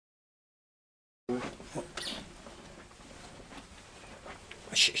What?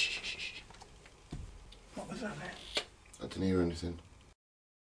 Shh, shh, shh, shh. What was that then? I didn't hear anything.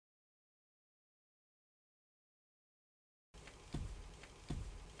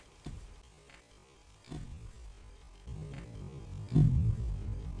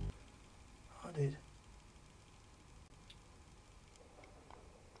 I did.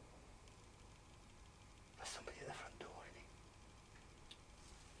 There's somebody at the front door, isn't it?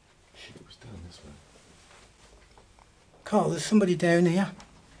 Shit, it was down this way. Karl, there's somebody down here.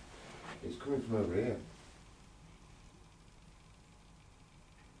 It's coming from over here.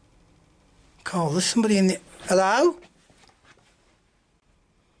 Karl, there's somebody in the... Hello?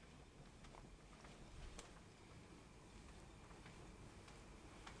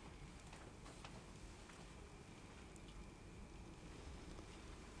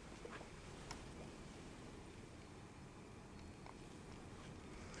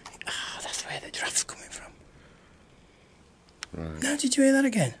 Ah, that's where the draft's coming from. Right. Now, did you hear that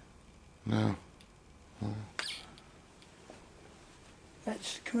again? No.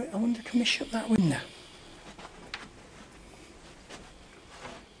 I wonder, can we shut that window?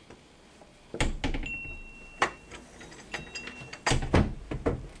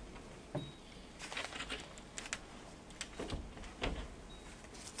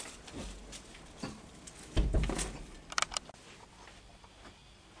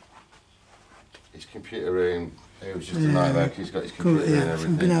 His computer room, it was just a nightmare 'cause he's got his computer and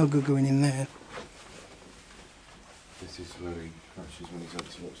everything. There's no good going in there. This is where he crashes when he's had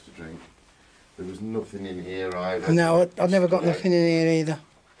too much to drink. There was nothing in here either. No, I've never got nothing in here either.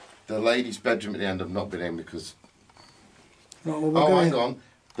 The lady's bedroom at the end I've not been in because... Right, well, hang on.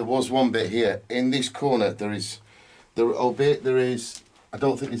 There was one bit here. In this corner albeit there is... I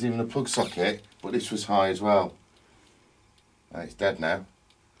don't think there's even a plug socket, but this was high as well. It's dead now.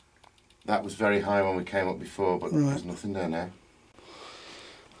 That was very high when we came up before, but there's nothing there now.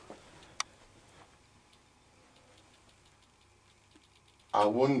 I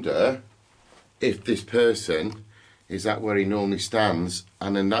wonder if this person is that where he normally stands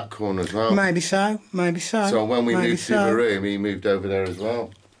and in that corner as well. Maybe so, maybe so. So when we moved to the room, he moved over there as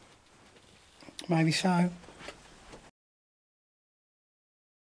well. Maybe so.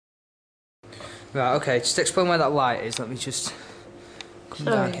 Right, okay, just explain where that light is. Let me just come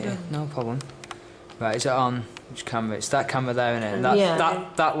down here. No problem. Right, is it on? Which camera? It's that camera there, isn't it?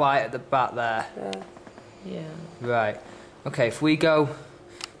 That light at the back there. Yeah. Right. Okay, if me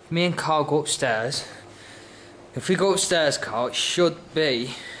and Karl go upstairs. If we go upstairs, Karl, it should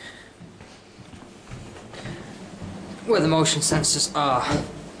be where the motion sensors are.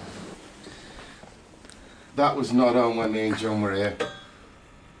 That was not on when me and John were here.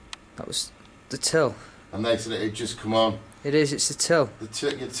 That was the till. And they said it had just come on. It is, it's the till.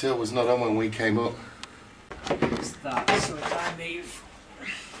 Your till was not on when we came up. It's that, so if I move...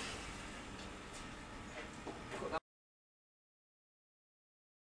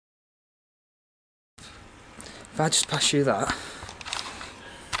 If I just pass you that...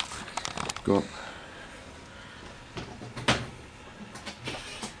 Go on.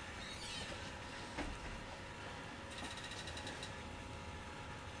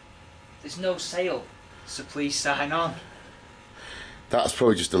 There's no sale, so please sign on. That's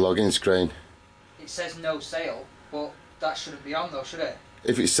probably just a login screen. It says no sale, but that shouldn't be on though, should it?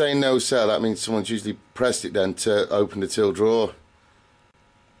 If it's saying no sale, that means someone's usually pressed it then to open the till drawer.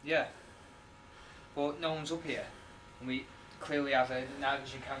 Yeah. But no one's up here. And we clearly have a night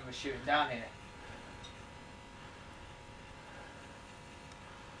vision camera shooting down here.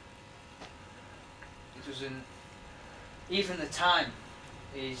 It doesn't... Even the time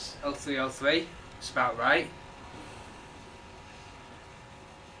is 0303. It's about right.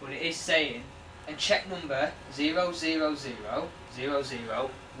 But it is saying, and check number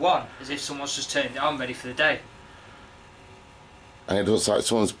 000001, as if someone's just turned it on ready for the day. And it looks like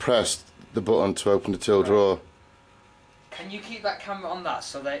someone's pressed the button to open the till drawer. Can you keep that camera on that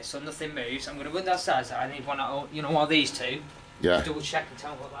so nothing moves? I'm going to run downstairs. I need one out, you know, one of these two. Yeah. Double check and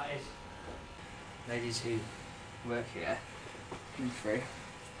tell me what that is. Ladies who work here, come through.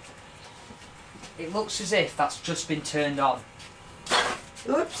 It looks as if that's just been turned on.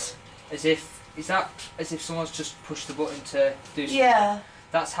 Oops. As if someone's just pushed the button to do something. Yeah.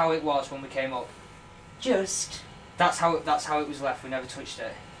 That's how it was when we came up. Just. That's how it was left. We never touched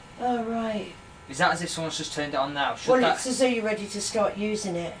it. Oh right. Is that as if someone's just turned it on now? It's as though you're ready to start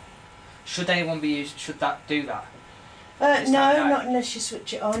using it. Should anyone be used? Should that do that? No, not unless you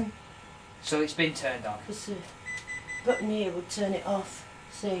switch it on. So it's been turned on. Because the button here would turn it off.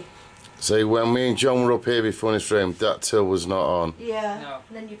 See. See, when me and John were up here before in this room, that till was not on. Yeah. No.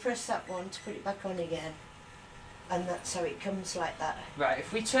 And then you press that one to put it back on again. And that's how it comes like that. Right,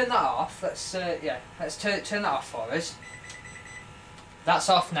 if we turn that off, let's turn that off for us. That's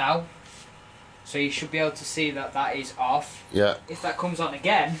off now. So you should be able to see that that is off. Yeah. If that comes on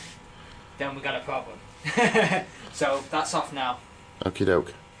again, then we got a problem. So that's off now. Okie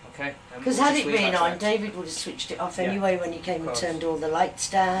doke. Okay. Because had it been on, David would have switched it off anyway when he came and turned all the lights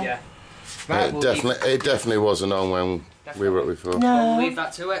down. Yeah. Right, It definitely wasn't on when we were up before. No. We'll leave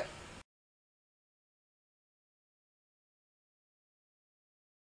that to it.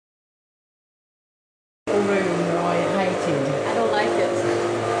 Room that I hated. I don't like it.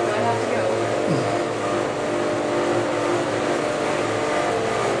 Do I have to go?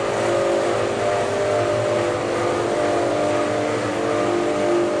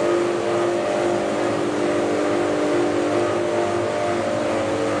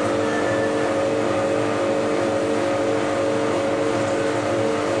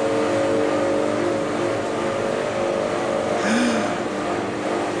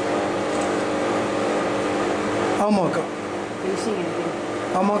 Oh my god. Are you seeing anything?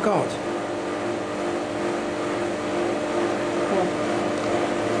 Oh my god.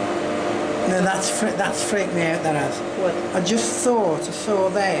 No, that's freaked me out, that has. What? I just thought I saw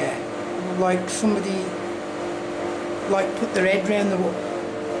there, like somebody, like put their head round the wall.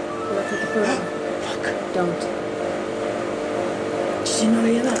 Will I take a photo? Fuck. Don't. Did you not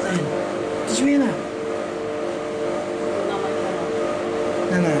hear that then? Did you hear that? Not my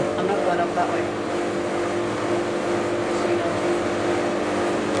camera. No. I'm not going up that way. So you know.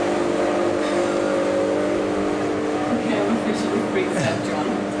 Okay, I'm officially freaked out, John.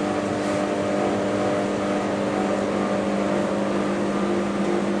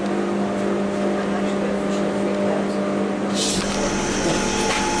 I'm actually officially freaked out.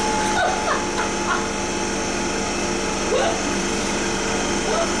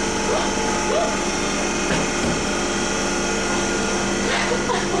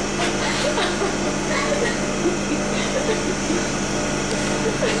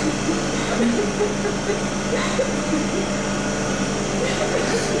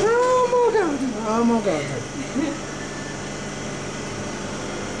 Oh my god. Oh my god.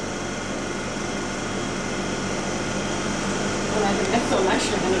 Well, I think that's so much I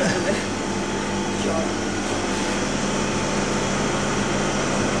need to do it. Sure.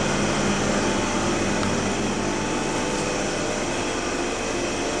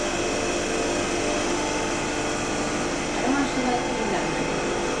 I don't actually like doing that.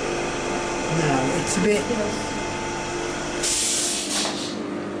 No, it's a bit.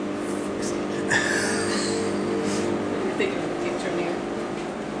 You're taking a picture here.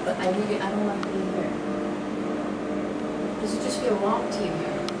 But I don't like being here. Does it just feel wrong to you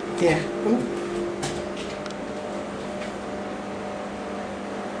here? Yeah. Ooh.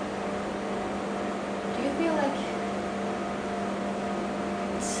 Do you feel like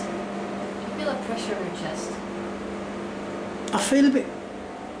do you feel a pressure in your chest? I feel a bit.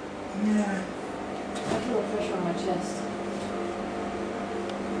 Yeah. I feel a pressure on my chest.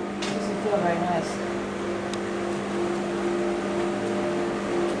 It doesn't feel very nice.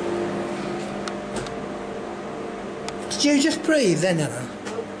 Did you just breathe then, Anna?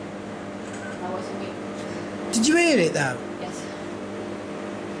 That wasn't me. Did you hear it though? Yes.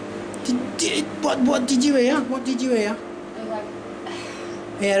 What did you hear? What did you hear? It was like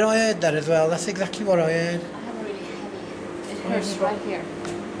Yeah, I heard that as well. That's exactly what I heard. I have a really heavy. It hurts right here.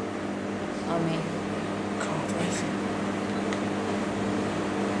 On me. God,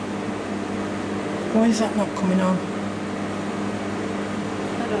 why is that not coming on?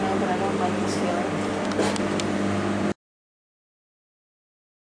 I don't know, but I don't like this feeling.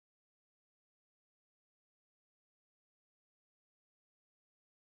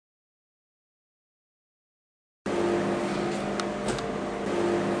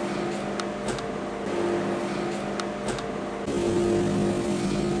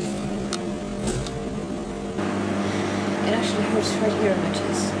 It actually hurts right here in my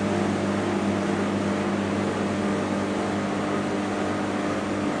chest.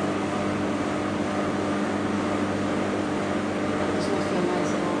 That does not feel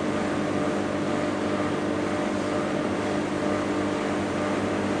nice at all.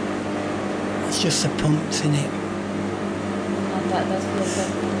 It's just the pumps in it. That feels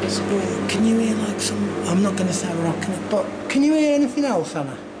like it's screwed. Can you hear like some? I'm not going to say rocking it, but can you hear anything else,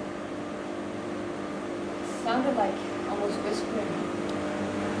 Anna? Sounded like almost whispering.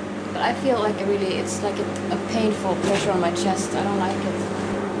 But I feel like it's like a painful pressure on my chest. I don't like it.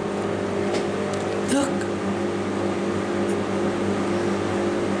 Look.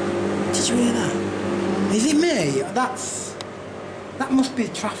 Did you hear that? Is it me? That must be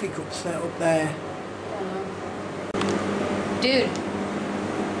traffic upset up there. Dude.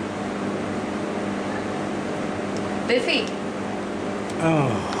 Biffy. Oh,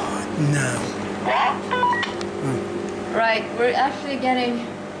 no. Right, we're actually getting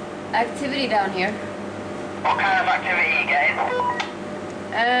activity down here. What kind of activity are you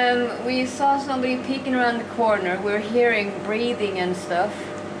getting? We saw somebody peeking around the corner. We're hearing breathing and stuff.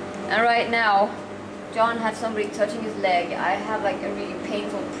 And right now, John had somebody touching his leg. I have like a really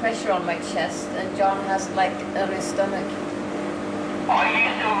painful pressure on my chest, and John has like on his stomach. Are you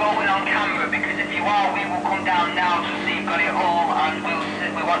still rolling on camera? Because if you are, we will come down now to see you've got it all, and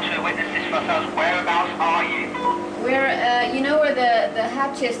we want to witness this for ourselves. Whereabouts are you? We're, you know where the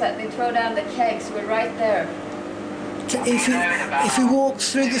hatch is that they throw down the kegs? We're right there. If he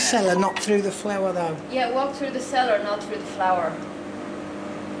walks through the cellar, not through the flower though. Yeah, walk through the cellar, not through the flower.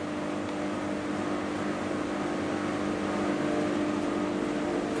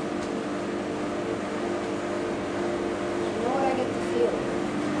 You know what I get the feeling?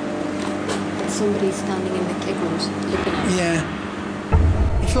 That somebody's standing in the keg rooms looking at us.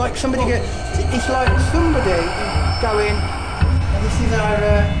 Yeah. It's like somebody going, this is our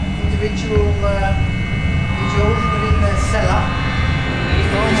individual individuals that are in the cellar.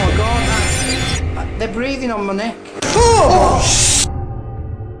 Oh my god, they're breathing on my neck. Oh!